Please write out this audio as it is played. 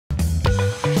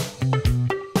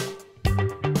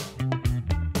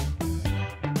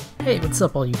Hey, what's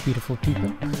up all you beautiful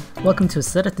people? Welcome to a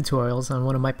set of tutorials on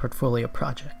one of my portfolio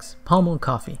projects, Palm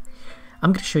Coffee.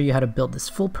 I'm going to show you how to build this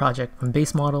full project from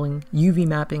base modeling, UV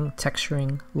mapping,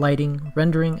 texturing, lighting,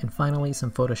 rendering, and finally some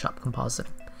Photoshop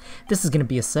compositing. This is going to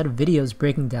be a set of videos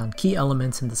breaking down key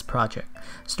elements in this project,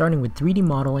 starting with 3D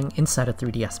modeling inside of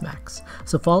 3ds Max.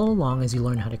 So follow along as you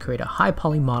learn how to create a high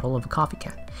poly model of a coffee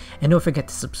can. And don't forget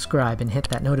to subscribe and hit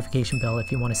that notification bell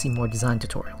if you want to see more design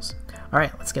tutorials.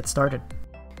 Alright, let's get started.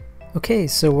 Okay,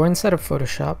 so we're inside of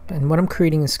Photoshop, and what I'm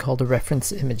creating is called a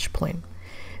reference image plane.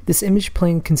 This image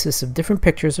plane consists of different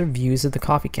pictures or views of the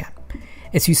coffee can.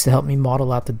 It's used to help me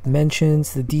model out the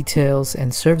dimensions, the details,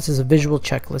 and serves as a visual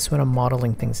checklist when I'm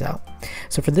modeling things out.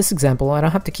 So for this example, I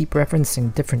don't have to keep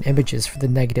referencing different images for the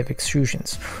negative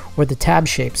extrusions, or the tab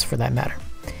shapes for that matter.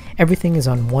 Everything is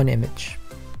on one image.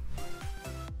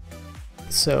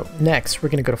 So next, we're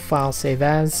going to go to File, Save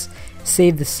As,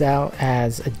 save this out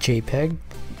as a JPEG.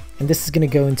 And this is going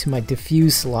to go into my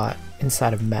diffuse slot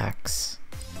inside of Max.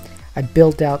 I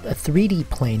built out a 3D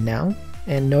plane now,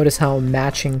 and notice how I'm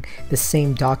matching the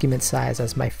same document size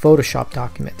as my Photoshop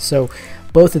document. So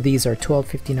both of these are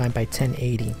 1259 by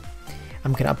 1080.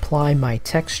 I'm going to apply my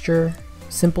texture,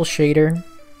 simple shader,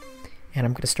 and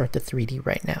I'm going to start the 3D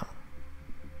right now.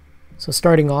 So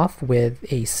starting off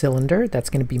with a cylinder,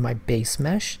 that's going to be my base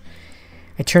mesh.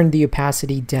 I turned the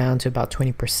opacity down to about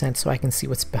 20% so I can see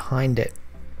what's behind it.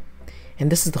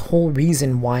 And this is the whole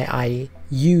reason why I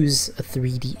use a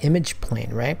 3D image plane,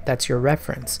 right? That's your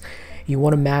reference. You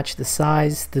want to match the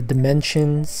size, the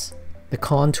dimensions, the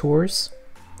contours.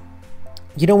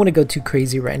 You don't want to go too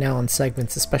crazy right now on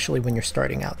segments, especially when you're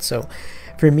starting out. So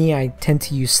for me, I tend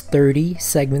to use 30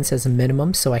 segments as a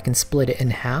minimum so I can split it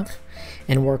in half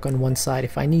and work on one side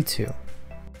if I need to.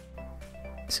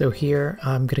 So here,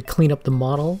 I'm going to clean up the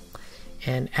model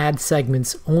and add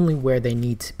segments only where they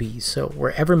need to be. So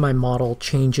wherever my model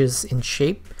changes in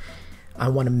shape, I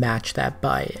want to match that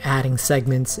by adding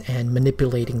segments and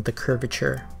manipulating the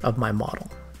curvature of my model.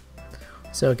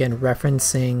 So again,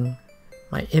 referencing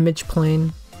my image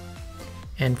plane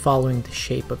and following the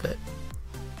shape of it.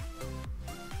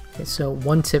 Okay, so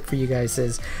one tip for you guys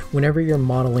is whenever you're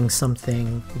modeling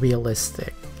something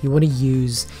realistic, you want to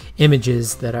use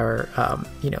images that are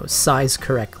sized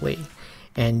correctly,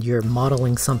 and you're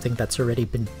modeling something that's already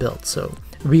been built, so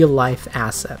real life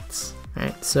assets.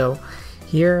 Right, so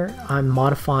here I'm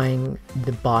modifying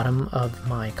the bottom of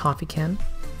my coffee can,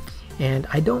 and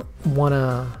I don't want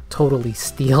to totally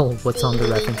steal what's on the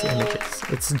reference images.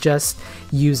 It's just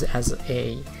used as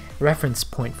a reference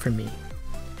point for me,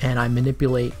 and I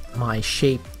manipulate my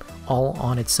shape all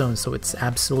on its own, so it's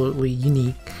absolutely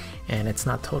unique and it's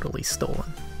not totally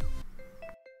stolen.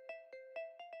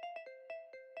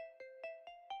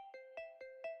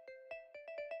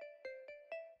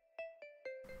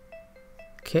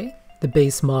 Okay, the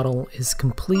base model is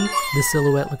complete. The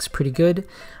silhouette looks pretty good.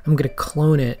 I'm going to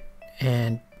clone it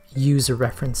and use a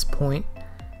reference point.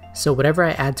 So whatever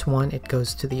I add to one, it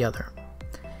goes to the other.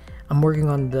 I'm working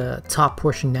on the top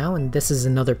portion now, and this is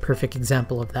another perfect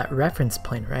example of that reference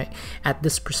plane, right? At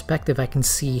this perspective, I can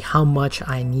see how much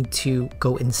I need to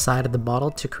go inside of the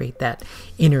bottle to create that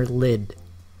inner lid.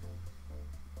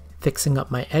 Fixing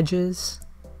up my edges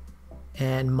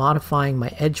and modifying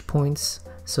my edge points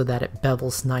so that it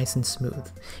bevels nice and smooth.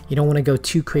 You don't want to go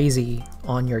too crazy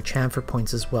on your chamfer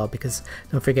points as well, because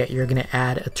don't forget you're going to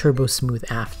add a turbo smooth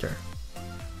after.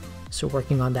 So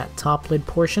working on that top lid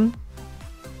portion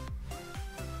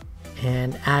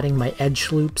and adding my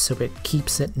edge loop so it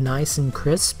keeps it nice and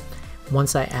crisp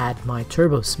once I add my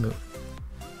turbo smooth.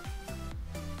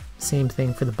 Same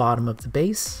thing for the bottom of the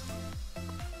base,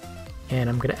 and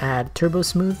I'm going to add turbo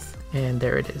smooth, and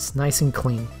there it is, nice and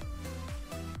clean.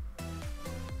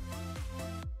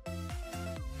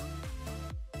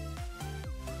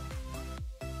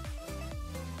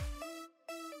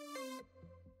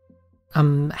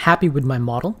 I'm happy with my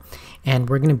model, and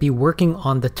we're going to be working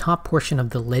on the top portion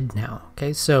of the lid now.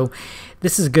 Okay, so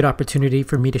this is a good opportunity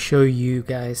for me to show you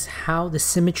guys how the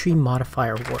Symmetry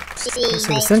Modifier works. Okay,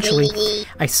 so essentially,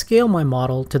 I scale my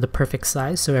model to the perfect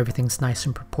size so everything's nice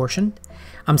and proportioned.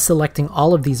 I'm selecting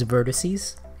all of these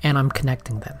vertices and I'm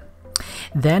connecting them.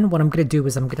 Then what I'm going to do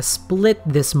is I'm going to split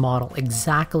this model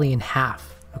exactly in half.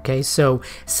 Okay, so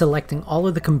selecting all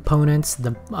of the components,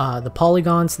 the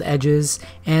polygons, the edges,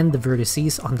 and the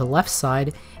vertices on the left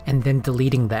side, and then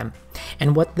deleting them.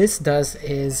 And what this does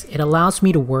is it allows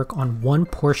me to work on one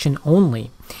portion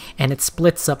only, and it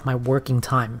splits up my working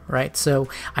time, right? So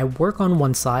I work on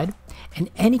one side, and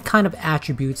any kind of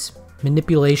attributes,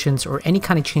 manipulations, or any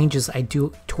kind of changes I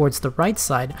do towards the right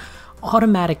side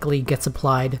automatically gets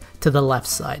applied to the left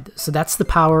side. So that's the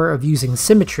power of using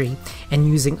symmetry and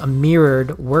using a mirrored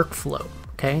workflow.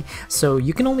 Okay, so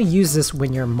you can only use this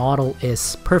when your model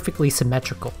is perfectly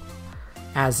symmetrical,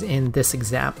 as in this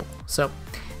example. So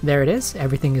there it is,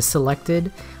 everything is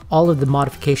selected. All of the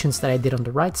modifications that I did on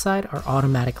the right side are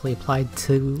automatically applied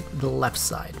to the left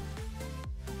side.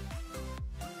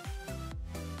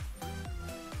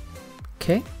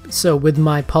 Okay, so with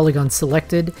my polygon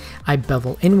selected, I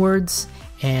bevel inwards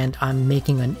and I'm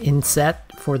making an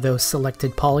inset for those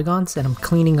selected polygons, and I'm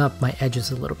cleaning up my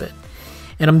edges a little bit.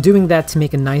 And I'm doing that to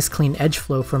make a nice clean edge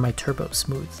flow for my turbo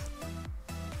smooth.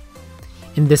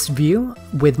 In this view,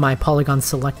 with my polygon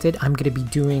selected, I'm going to be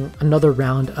doing another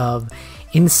round of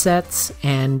insets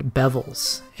and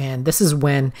bevels. And this is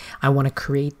when I want to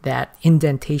create that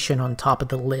indentation on top of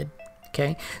the lid.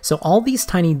 Okay, so all these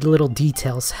tiny little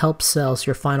details help sell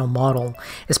your final model,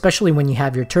 especially when you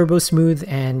have your turbo smooth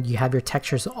and you have your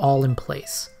textures all in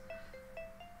place.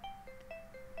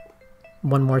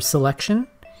 One more selection,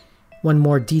 one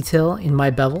more detail in my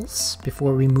bevels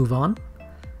before we move on.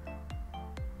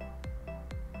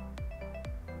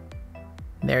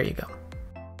 There you go.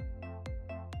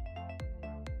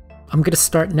 I'm going to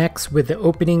start next with the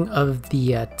opening of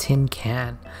the tin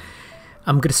can.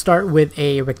 I'm going to start with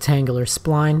a rectangular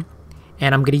spline,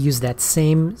 and I'm going to use that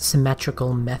same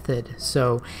symmetrical method.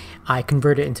 So I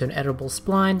convert it into an editable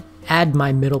spline, add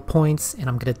my middle points, and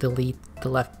I'm going to delete the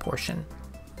left portion.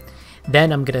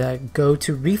 Then I'm going to go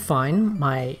to refine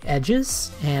my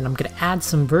edges, and I'm going to add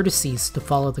some vertices to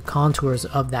follow the contours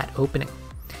of that opening.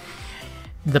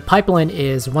 The pipeline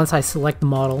is, once I select the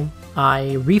model,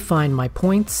 I refine my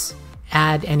points,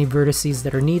 add any vertices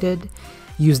that are needed,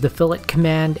 use the fillet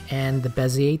command and the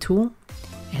Bezier tool,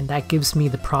 and that gives me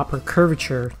the proper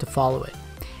curvature to follow it.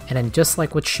 And then just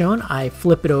like what's shown, I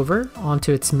flip it over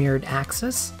onto its mirrored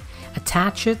axis,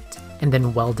 attach it, and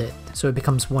then weld it so it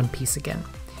becomes one piece again.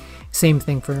 Same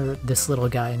thing for this little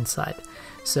guy inside.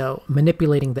 So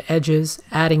manipulating the edges,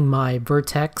 adding my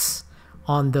vertex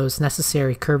on those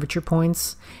necessary curvature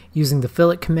points, using the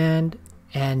fillet command,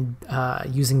 and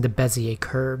using the Bezier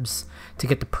curves to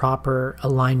get the proper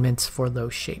alignments for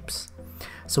those shapes.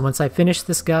 So once I finish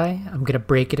this guy, I'm going to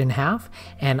break it in half,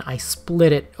 and I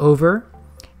split it over,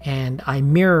 and I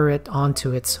mirror it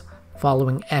onto its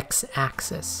following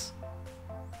x-axis.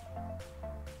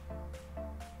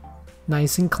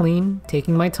 Nice and clean,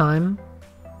 taking my time.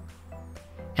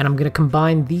 And I'm going to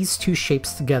combine these two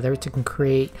shapes together to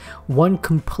create one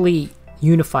complete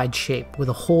unified shape with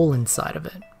a hole inside of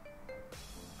it.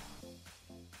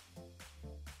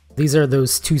 These are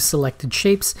those two selected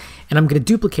shapes, and I'm going to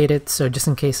duplicate it, so just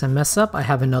in case I mess up, I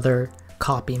have another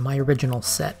copy, my original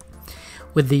set.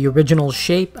 With the original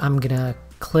shape, I'm going to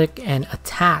click and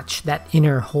attach that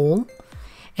inner hole,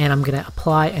 and I'm going to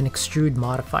apply an extrude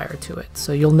modifier to it.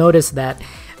 So you'll notice that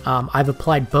I've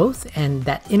applied both, and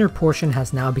that inner portion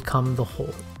has now become the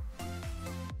hole.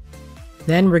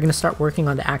 Then we're going to start working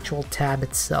on the actual tab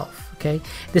itself. Okay,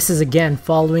 this is again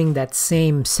following that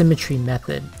same symmetry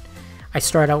method. I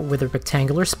start out with a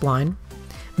rectangular spline,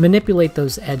 manipulate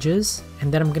those edges,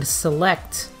 and then I'm going to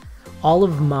select all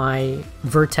of my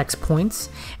vertex points,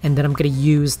 and then I'm going to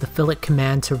use the fillet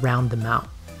command to round them out.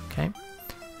 Okay,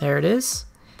 there it is.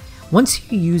 Once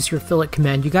you use your fillet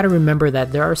command, you got to remember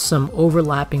that there are some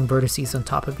overlapping vertices on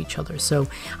top of each other, so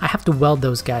I have to weld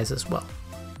those guys as well.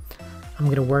 I'm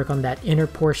going to work on that inner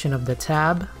portion of the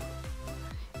tab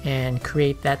and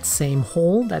create that same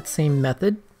hole, that same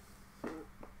method.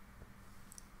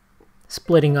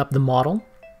 Splitting up the model,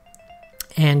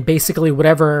 and basically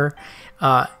whatever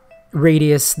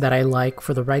radius that I like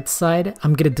for the right side,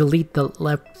 I'm going to delete the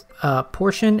left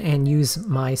portion and use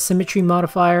my symmetry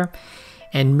modifier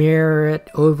and mirror it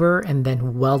over and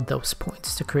then weld those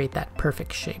points to create that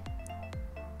perfect shape.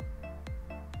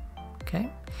 Okay,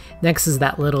 next is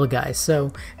that little guy.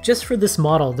 So just for this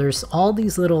model, there's all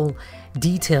these little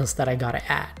details that I gotta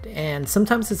add, and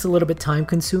sometimes it's a little bit time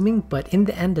consuming, but in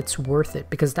the end it's worth it,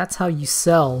 because that's how you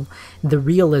sell the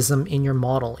realism in your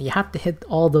model. You have to hit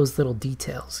all those little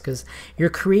details because you're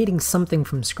creating something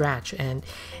from scratch, and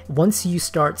once you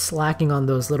start slacking on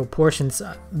those little portions,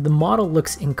 the model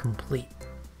looks incomplete.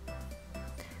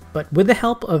 But with the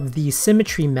help of the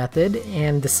symmetry method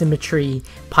and the symmetry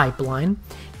pipeline,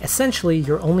 essentially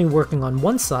you're only working on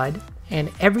one side, and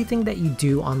everything that you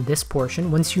do on this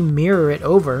portion, once you mirror it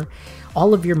over,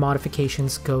 all of your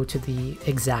modifications go to the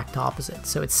exact opposite,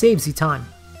 so it saves you time.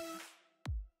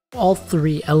 All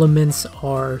three elements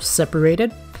are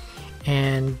separated,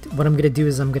 And what I'm going to do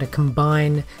is I'm going to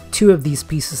combine two of these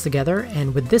pieces together,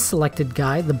 and with this selected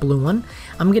guy, the blue one,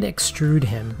 I'm going to extrude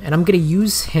him, and I'm going to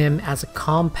use him as a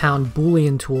compound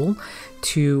Boolean tool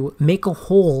to make a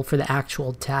hole for the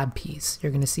actual tab piece.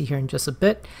 You're going to see here in just a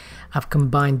bit, I've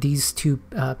combined these two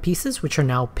pieces, which are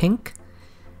now pink.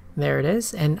 There it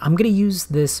is, and I'm going to use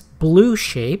this blue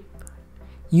shape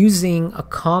using a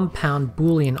compound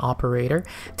Boolean operator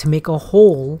to make a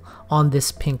hole on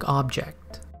this pink object.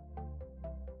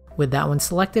 With that one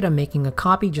selected, I'm making a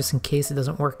copy just in case it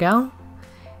doesn't work out,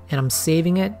 and I'm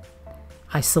saving it.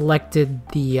 I selected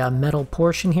the metal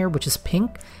portion here, which is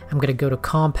pink. I'm going to go to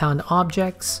Compound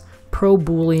Objects, Pro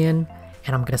Boolean,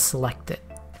 and I'm going to select it.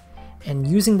 And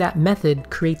using that method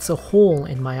creates a hole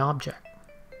in my object.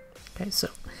 Okay, so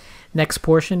next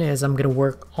portion is I'm going to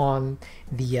work on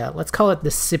the, let's call it the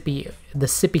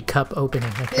sippy cup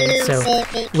opening. Okay, so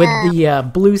with the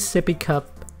blue sippy cup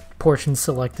portion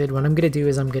selected, what I'm going to do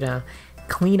is I'm going to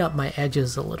clean up my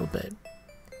edges a little bit,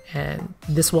 and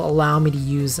this will allow me to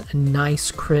use a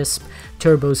nice crisp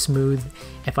turbo smooth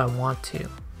if I want to.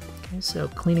 Okay, so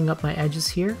cleaning up my edges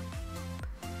here,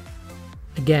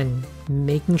 again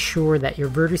making sure that your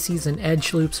vertices and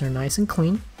edge loops are nice and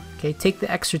clean. Okay, take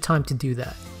the extra time to do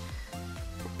that,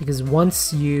 because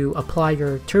once you apply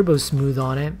your turbo smooth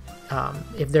on it,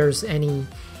 if there's any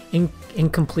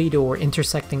incomplete or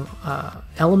intersecting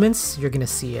elements, you're going to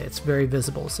see it. It's very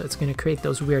visible, so it's going to create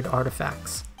those weird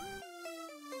artifacts.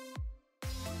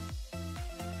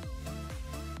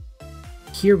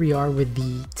 Here we are with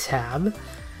the tab.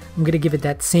 I'm going to give it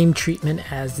that same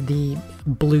treatment as the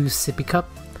blue sippy cup.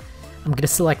 I'm going to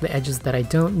select the edges that I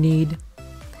don't need,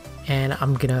 and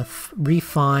I'm going to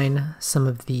refine some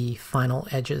of the final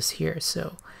edges here.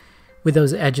 So with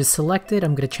those edges selected,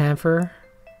 I'm going to chamfer.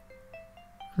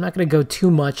 I'm not going to go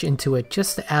too much into it,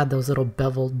 just to add those little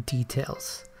beveled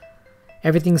details.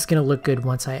 Everything's going to look good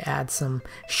once I add some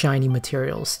shiny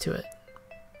materials to it.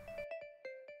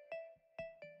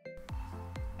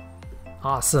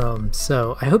 Awesome,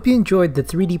 so I hope you enjoyed the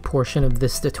 3D portion of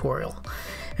this tutorial.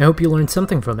 I hope you learned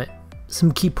something from it.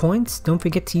 Some key points: don't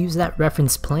forget to use that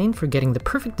reference plane for getting the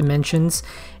perfect dimensions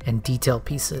and detail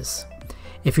pieces.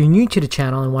 If you're new to the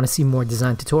channel and want to see more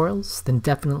design tutorials, then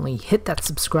definitely hit that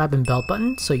subscribe and bell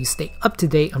button so you stay up to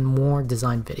date on more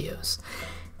design videos.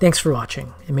 Thanks for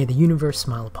watching, and may the universe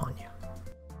smile upon you.